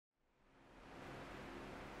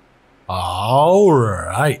All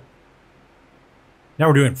right. Now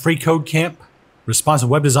we're doing FreeCodeCamp, responsive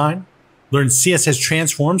web design, learn CSS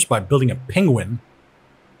transforms by building a penguin,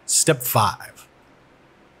 step 5.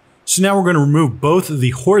 So now we're going to remove both the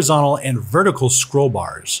horizontal and vertical scroll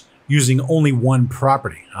bars using only one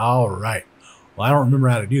property. All right. Well, I don't remember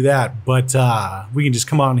how to do that, but we can just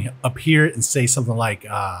come on up here and say something like,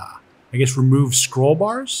 I guess, remove scroll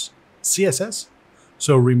bars, CSS.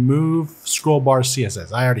 So remove scroll bar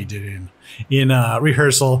CSS. I already did it in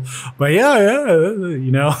rehearsal, but yeah, you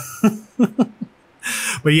know.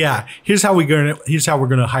 But yeah, here's how we're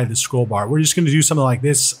gonna hide the scroll bar. We're just gonna do something like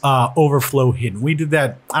this: overflow hidden. We did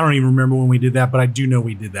that. I don't even remember when we did that, but I do know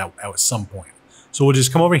we did that at some point. So we'll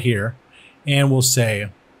just come over here, and we'll say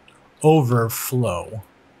overflow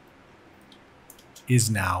is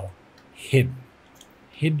now hidden.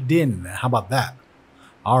 Hidden. How about that?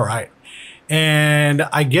 All right. And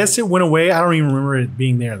I guess it went away. I don't even remember it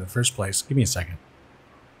being there in the first place. Give me a second.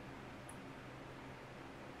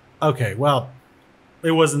 Okay, well,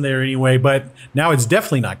 it wasn't there anyway, but now it's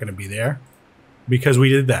definitely not going to be there because we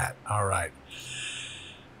did that. All right.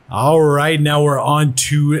 All right, now we're on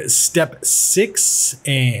to step 6,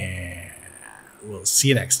 and we'll see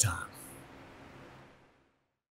you next time.